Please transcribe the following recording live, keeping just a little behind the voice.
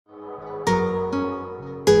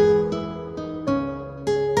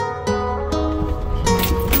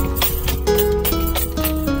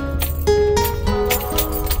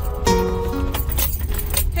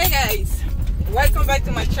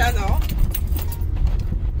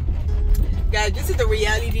guys, this is the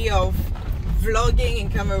reality of vlogging in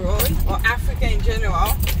Cameroon or Africa in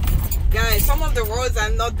general. Guys, some of the roads are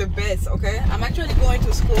not the best. Okay, I'm actually going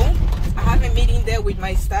to school. I have a meeting there with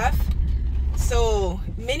my staff, so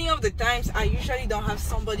many of the times I usually don't have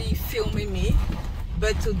somebody filming me,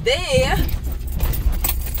 but today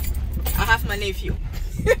I have my nephew.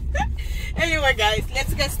 Anyway guys,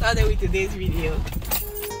 let's get started with today's video.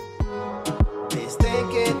 Desde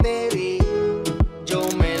que te vi, yo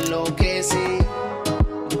me enloquecí.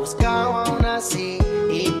 Buscaba una así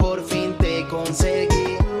y por fin te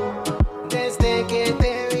conseguí. Desde que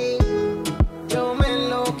te vi, yo me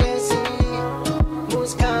enloquecí.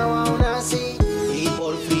 Buscaba una así y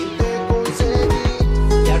por fin te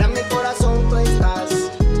conseguí. Y ahora en mi corazón tú estás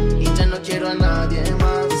y ya no quiero a nadie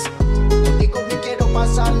más. Contigo me quiero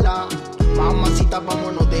pasarla, mamacita,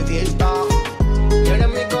 vámonos de fiesta. Y ahora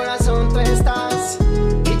en mi corazón tú estás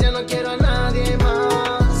y ya no quiero a nadie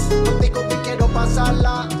más. Contigo me quiero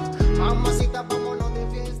pasarla, mamacita, vámonos de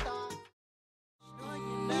fiesta.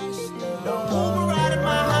 Don't move around in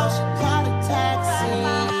my house, call a taxi.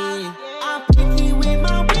 I'm picky with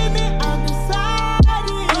my women, I'm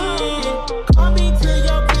deciding. Call me to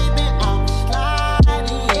your crib and I'm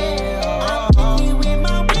sliding. I'm picky with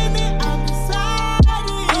my women, I'm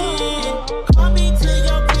deciding. Call me to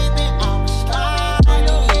your crib and I'm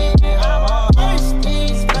sliding. First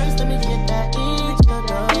things first, let me get that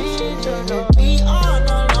introduction. We on a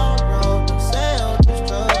long road to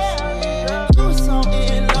self-destruction. You were so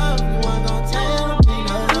in love, you weren't gonna tell me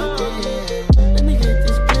nothing. Let me get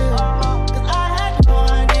this pill, cause I had no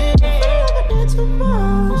idea. I feel like I did too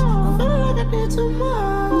much. I feel like I did too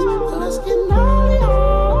much. But let's get naughty,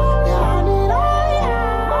 yeah, I need all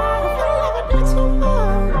y'all. I feel like I did too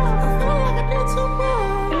much. I feel like I did too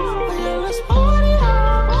much. But yeah, let's party, yeah,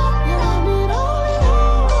 I need all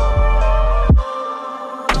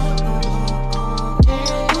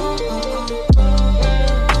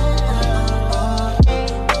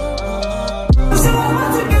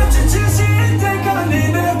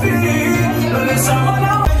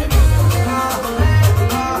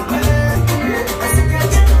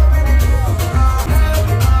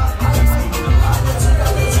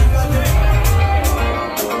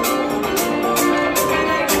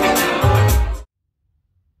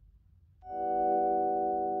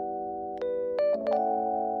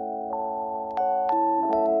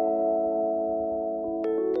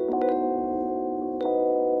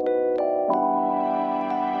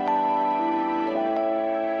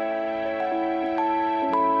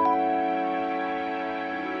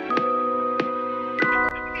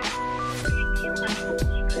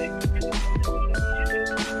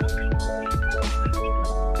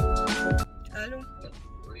Allô?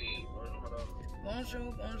 Oui, bonjour madame.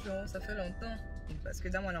 Bonjour, bonjour, ça fait longtemps. Parce que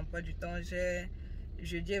dans mon emploi du temps, j'ai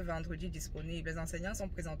jeudi et vendredi disponibles. Les enseignants sont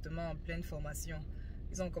présentement en pleine formation.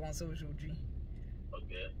 Ils ont commencé aujourd'hui.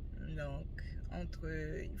 Ok. Donc,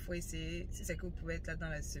 il faut essayer, si c'est que vous pouvez être là dans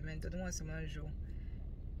la semaine, donnez-moi seulement un jour.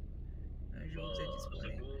 Un jour, vous êtes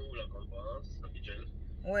disponible. C'est pour la conférence habituelle?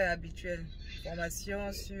 Ouais, habituelle.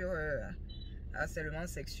 Formation sur harcèlement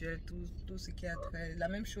sexuel, tout ce qui a trait, la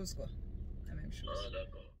même chose quoi. La même chose. Ah,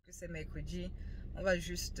 d'accord. Que c'est mercredi, on va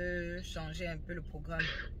juste changer un peu le programme,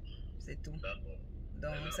 c'est tout. D'accord.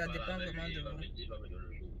 Donc ça dépend vraiment de vous.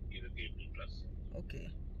 Ok.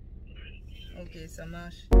 Ok, ça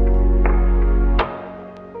marche.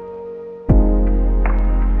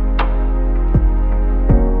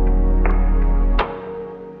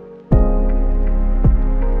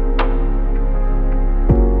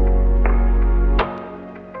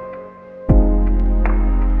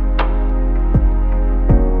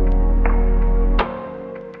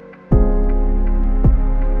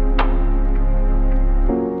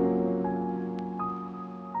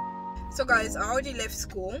 So guys, I already left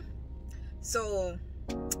school, so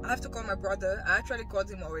I have to call my brother. I actually called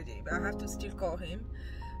him already, but I have to still call him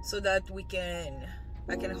so that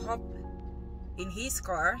I can hop in his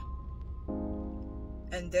car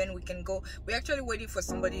and then we can go. We're actually waiting for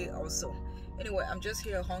somebody also. Anyway, I'm just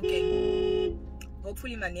here honking.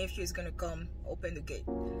 Hopefully my nephew is gonna come open the gate,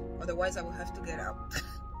 otherwise I will have to get out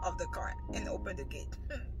of the car and open the gate.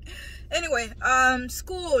 Anyway,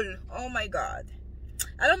 school, oh my god,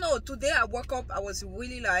 I don't know, today I woke up, I was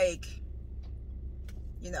really like,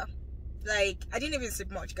 you know, like I didn't even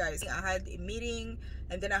sleep much, guys. I had a meeting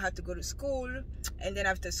and then I had to go to school, and then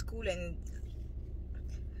after school, and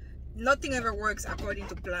nothing ever works according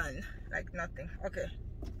to plan, like nothing. Okay,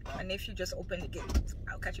 my nephew just opened the gate.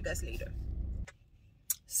 I'll catch you guys later.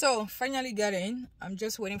 So finally got in. I'm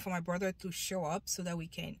just waiting for my brother to show up so that we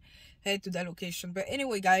can head to that location. But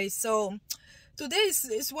anyway guys, so today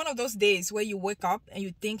is one of those days where you wake up and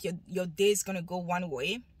you think your day is gonna go one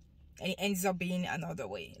way and it ends up being another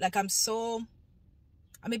way. Like, I'm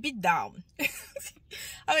a bit down.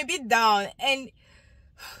 I'm a bit down. And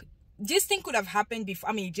this thing could have happened before.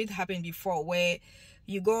 I mean, it did happen before, where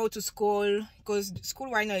you go to school, because school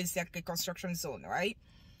right now is like a construction zone, right?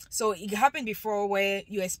 So it happened before where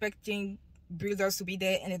you're expecting builders to be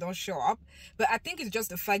there and they don't show up. But I think it's just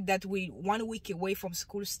the fact that we're 1 week away from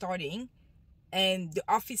school starting and the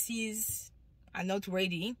offices are not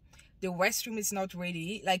ready, the restroom is not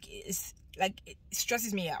ready. Like, it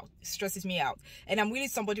stresses me out. It stresses me out. And I'm really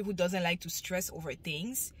somebody who doesn't like to stress over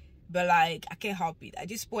things, but like, I can't help it. At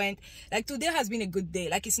this point, like, today has been a good day.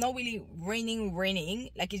 Like, it's not really raining,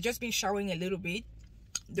 like, it's just been showering a little bit.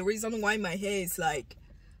 The reason why my hair is like,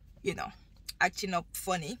 you know, acting up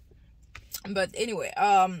funny. But anyway,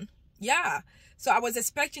 yeah, so I was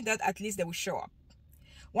expecting that at least they would show up.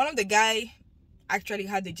 One of the guy actually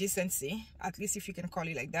had the decency, at least if you can call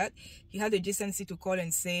it like that, he had the decency to call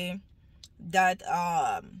and say that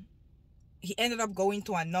he ended up going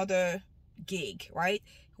to another gig, right?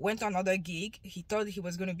 Went to another gig. He thought he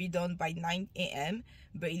was going to be done by 9 a.m,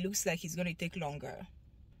 but it looks like he's going to take longer.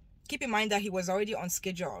 Keep in mind that he was already on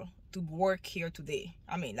schedule to work here today.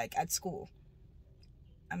 I mean, like, at school.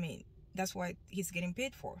 I mean, that's what he's getting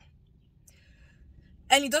paid for.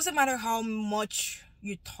 And it doesn't matter how much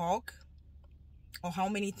you talk or how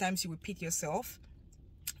many times you repeat yourself,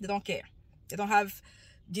 they don't care. They don't have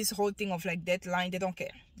this whole thing of like deadline. They don't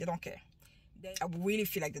care. They don't care. I really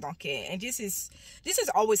feel like they don't care. And this is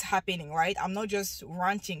always happening, right? I'm not just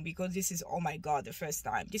ranting because this is, oh my god, the first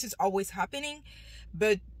time. This is always happening.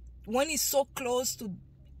 But when it's so close to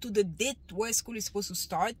the date where school is supposed to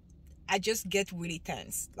start, I just get really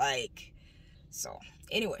tense. Like, so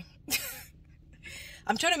anyway,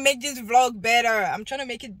 I'm trying to make this vlog better. I'm trying to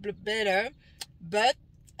make it better, but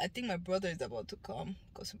I think my brother is about to come,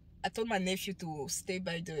 because I told my nephew to stay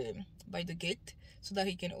by the gate so that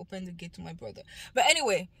he can open the gate to my brother. But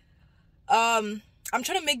anyway, I'm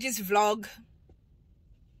trying to make this vlog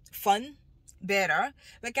fun, better.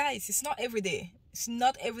 But guys, it's not every day. It's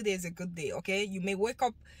not every day is a good day, okay? You may wake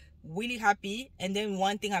up really happy and then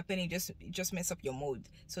one thing happening just mess up your mood.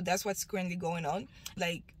 So that's what's currently going on.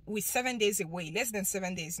 Like, we're 7 days away, less than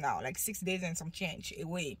 7 days now, like 6 days and some change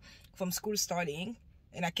away from school starting,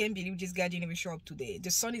 and I can't believe this guy didn't even show up today.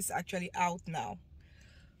 The sun is actually out now.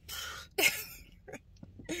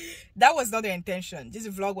 That was not the intention. This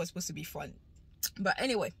vlog was supposed to be fun, but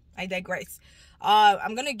anyway, I digress.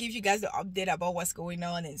 I'm gonna give you guys the update about what's going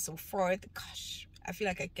on and so forth. Gosh, I feel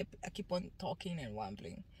like I keep on talking and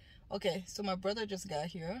rambling. Okay, so my brother just got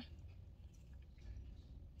here,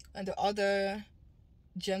 and the other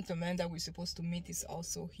gentleman that we're supposed to meet is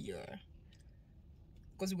also here,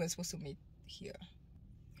 because we were supposed to meet here.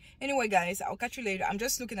 Anyway, guys, I'll catch you later. I'm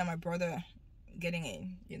just looking at my brother getting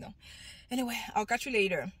in, you know. Anyway, I'll catch you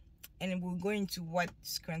later, and we'll go into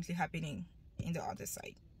what's currently happening in the other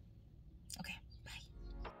side. Okay.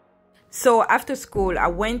 So after school, I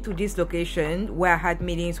went to this location where I had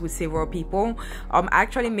meetings with several people. I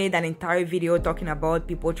actually made an entire video talking about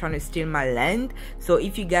people trying to steal my land. So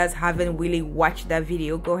if you guys haven't really watched that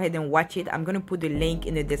video, go ahead and watch it. I'm going to put the link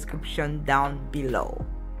in the description down below.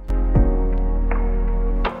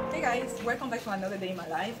 Hey guys, welcome back to another day in my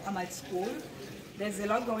life. I'm at school. There's a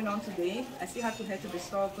lot going on today. I still have to head to the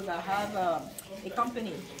store because I have a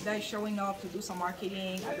company that is showing up to do some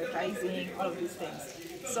marketing, advertising, all of these things.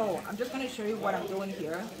 So I'm just going to show you what I'm doing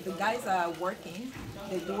here. The guys are working.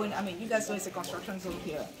 They're doing, I mean, you guys know it's a construction zone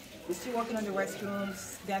here. They're still working on the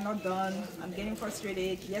restrooms. They're not done. I'm getting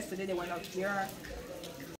frustrated. Yesterday they were not here.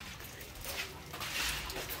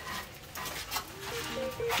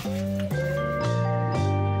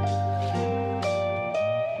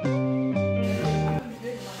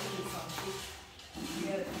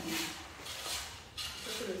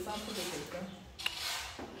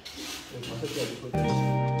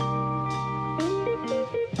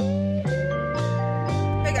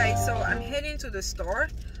 Hey guys, so I'm heading to the store.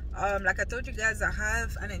 Like I told you guys, I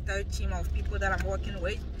have an entire team of people that I'm working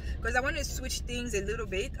with because I want to switch things a little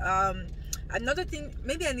bit. Another thing,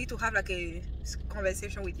 maybe I need to have like a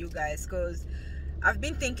conversation with you guys, because I've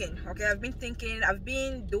been thinking, okay, I've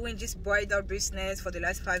been doing this bridal business for the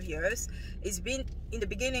last 5 years. It's been, in the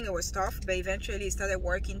beginning it was tough, but eventually it started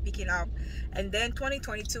working, picking up, and then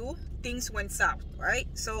 2022 things went south, right?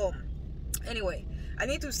 So anyway, I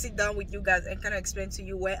need to sit down with you guys and kind of explain to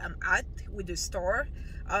you where I'm at with the store.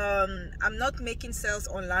 I'm not making sales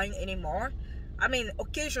online anymore. I mean,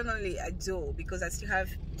 occasionally I do, because I still have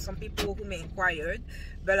some people who may inquire,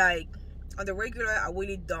 but like, on the regular, I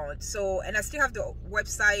really don't. So, and I still have the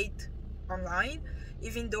website online,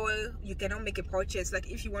 even though you cannot make a purchase. Like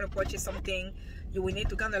if you want to purchase something, you will need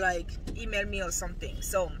to kind of like email me or something.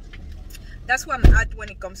 So that's where I'm at when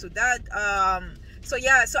it comes to that. So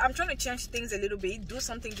yeah, so I'm trying to change things a little bit, do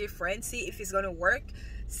something different, see if it's gonna work,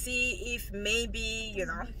 see if maybe, you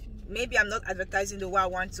know, maybe I'm not advertising the way I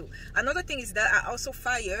want to. Another thing is that I also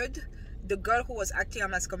fired the girl who was acting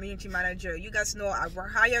as community manager. You guys know I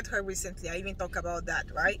hired her recently. I even talked about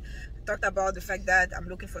that, right? I talked about the fact that I'm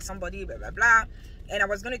looking for somebody, blah blah blah, and I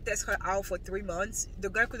was going to test her out for 3 months. The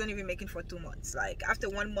girl couldn't even make it for 2 months. Like after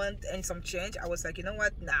 1 month and some change, I was like, you know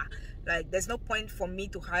what, nah, like there's no point for me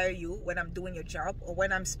to hire you when I'm doing your job, or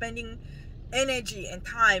when I'm spending energy and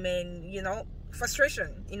time and, you know,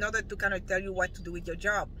 frustration in order to kind of tell you what to do with your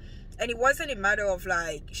job. And it wasn't a matter of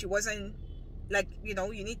like, she wasn't like, you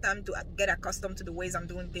know, you need time to get accustomed to the ways I'm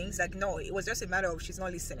doing things. Like, no, it was just a matter of she's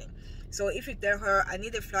not listening. So if you tell her I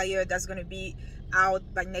need a flyer that's going to be out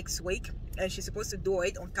by next week, and she's supposed to do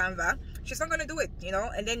it on Canva, she's not going to do it, you know.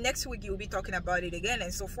 And then next week you'll be talking about it again,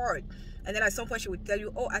 and so forth. And then at some point she would tell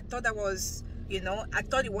you, oh, I thought that was, you know, I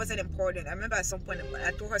thought it wasn't important. I remember at some point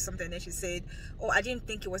I told her something, and then she said, oh, I didn't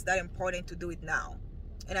think it was that important to do it now.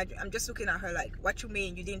 And I'm just looking at her like, what you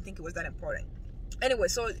mean you didn't think it was that important? Anyway,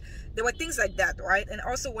 so there were things like that, right? And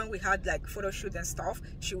also when we had like photo shoot and stuff,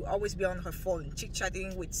 she would always be on her phone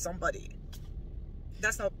chit-chatting with somebody.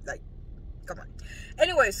 That's not like, come on.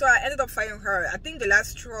 Anyway, so I ended up firing her. I think the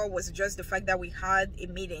last straw was just the fact that we had a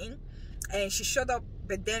meeting and she showed up,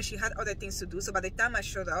 but then she had other things to do. So by the time I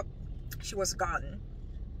showed up, she was gone.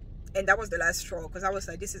 And that was the last straw, because I was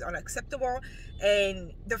like, this is unacceptable.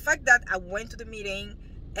 And the fact that I went to the meeting,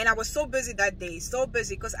 and I was so busy that day, so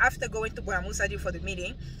busy, because after going to Boyamusadi for the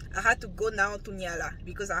meeting, I had to go now to Douala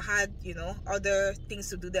because I had, you know, other things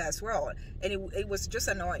to do there as well. And it was just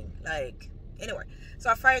annoying. Like, anyway, so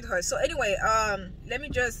I fired her. So anyway, let me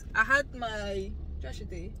just, I had my,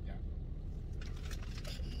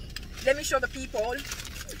 let me show the people.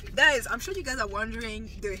 Guys, I'm sure you guys are wondering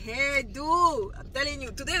the hairdo. I'm telling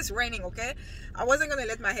you, today it's raining, okay? I wasn't gonna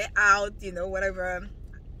let my hair out, you know, whatever.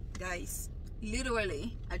 Guys,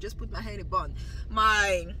 literally, I just put my hair in a bun.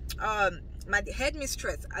 My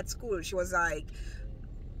headmistress at school, she was like,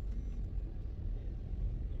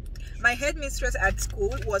 my headmistress at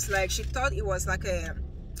school was like, she thought it was like a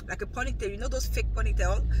ponytail, you know, those fake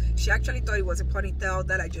ponytail. She actually thought it was a ponytail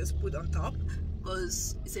that I just put on top,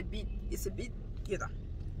 because it's a bit, you know,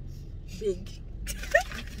 big.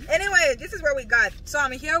 Anyway, this is what we got. So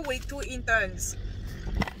I'm here with 2 interns.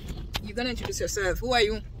 You're gonna introduce yourself. Who are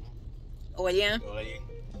you? Aurélien.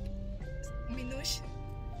 Minouche.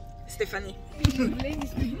 Stephanie.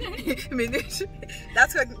 Minouche.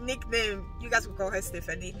 That's her nickname. You guys will call her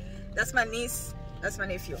Stephanie. That's my niece. That's my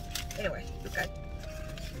nephew. Anyway, look at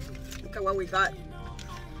what we got.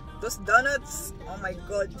 Those donuts. Oh my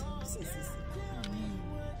god. See.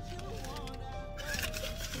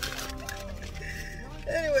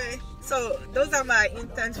 Anyway, so those are my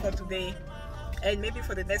interns for today, and maybe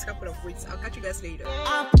for the next couple of weeks. I'll catch you guys later.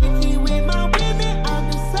 I'm picky with my women,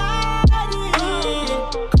 I'm deciding.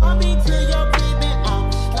 Call me to your crib and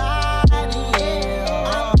I'm sliding.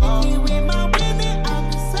 I'm picky with my women, I'm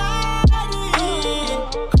deciding.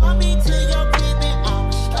 Call me to your crib and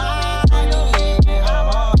I'm sliding.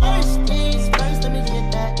 First things first, let me get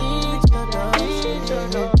that introduction.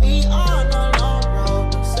 We on a long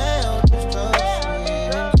road to self-destruction.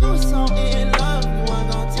 You so in love, you ain't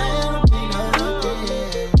gonna tell me nothing.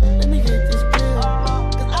 Let me get this clear,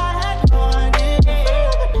 'cause I had no idea. I feel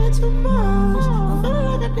like I did too much. I feel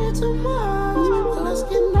like I did too much. Well, let's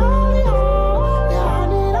get naughty, yeah, I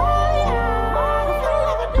need all, yeah. I feel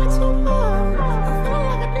like I did too much. I feel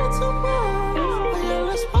like I did too much. Well, yeah,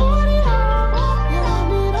 let's party, yeah, I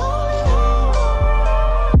need all,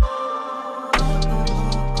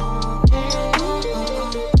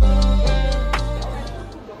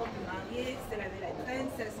 C'est laver la traîne,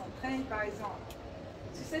 celle sans traîne par exemple.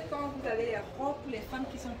 Tu sais, quand vous avez les robes pour les femmes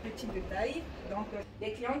qui sont petites de taille, donc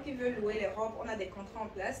les clientes qui veulent louer les robes, on a des contrats en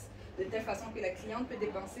place de telle façon que la cliente peut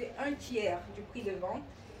dépenser 1/3 du prix de vente.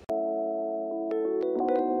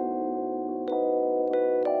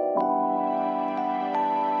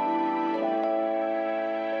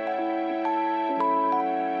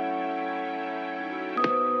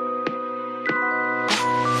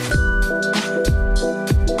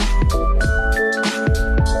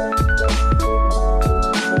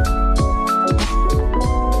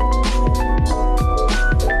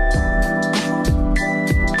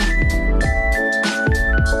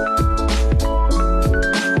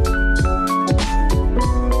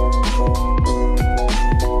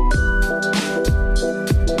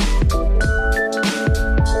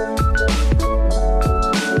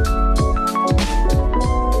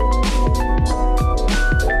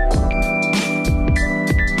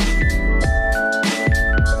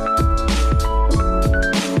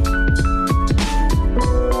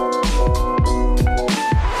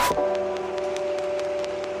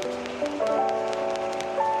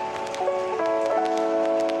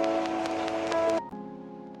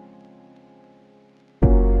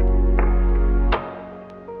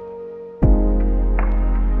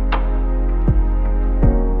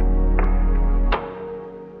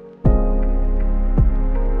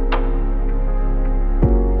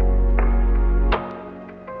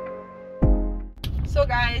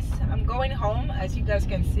 As you guys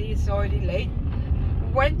can see, it's already late.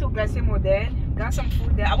 Went to Glacier Moderne, got some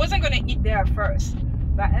food there. I wasn't gonna eat there at first,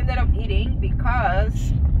 but I ended up eating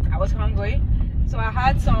because I was hungry. So I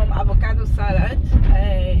had some avocado salad,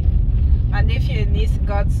 and my nephew and niece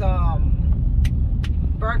got some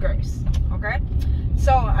burgers. Okay,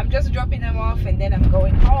 so I'm just dropping them off and then I'm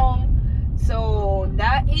going home. So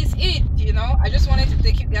that is it, you know. I just wanted to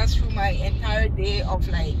take you guys through my entire day of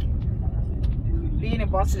like being a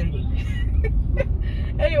boss lady.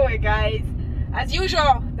 Anyway, guys, as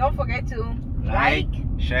usual, don't forget to like,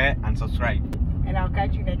 share, and subscribe. And I'll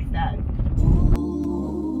catch you next time.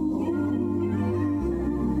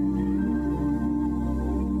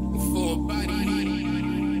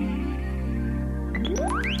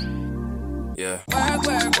 Yeah. Work,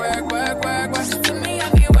 work, work, work, work, work. To me, I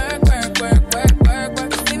can work, work, work, work, work,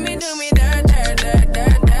 work. See me do me dirt, dirt, dirt,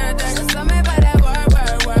 dirt, dirt, dirt. So me by that work,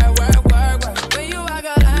 work, work, work, work, work. When you walk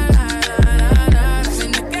a line, line, line, line, line.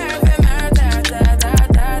 In the curve, and dirt, dirt, dirt,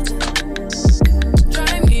 dirt.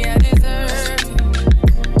 Try me, I deserve it.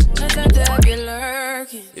 Let that devil be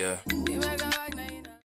lurking. Yeah.